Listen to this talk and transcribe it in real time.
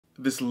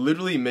This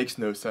literally makes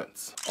no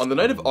sense. On the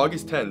night of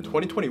August 10,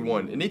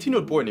 2021, an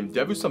 18-year-old boy named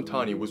Devu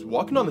Samtani was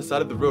walking on the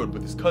side of the road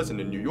with his cousin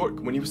in New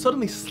York when he was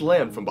suddenly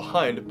slammed from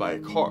behind by a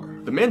car.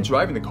 The man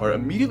driving the car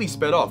immediately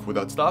sped off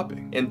without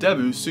stopping, and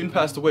Devu soon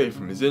passed away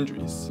from his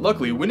injuries.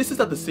 Luckily,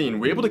 witnesses at the scene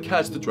were able to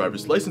catch the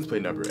driver's license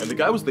plate number, and the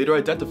guy was later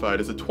identified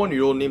as a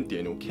 20-year-old named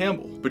Daniel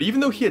Campbell. But even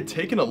though he had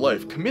taken a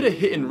life, committed a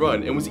hit and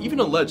run, and was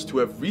even alleged to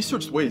have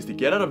researched ways to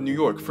get out of New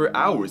York for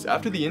hours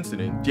after the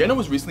incident, Daniel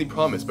was recently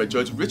promised by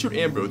Judge Richard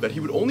Ambrose that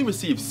he would only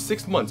receive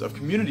 6 months of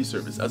community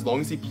service as long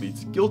as he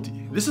pleads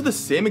guilty. This is the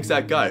same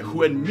exact guy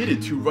who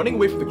admitted to running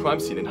away from the crime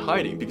scene and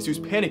hiding because he was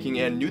panicking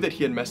and knew that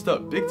he had messed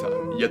up big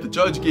time. Yet the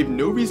judge gave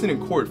no reason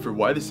in court for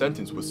why the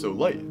sentence was so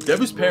light.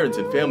 Devu's parents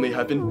and family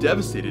have been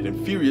devastated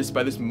and furious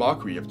by this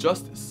mockery of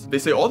justice. They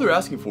say all they're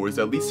asking for is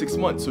at least 6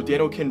 months so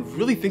Daniel can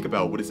really think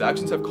about what his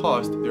actions have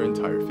cost their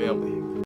entire family.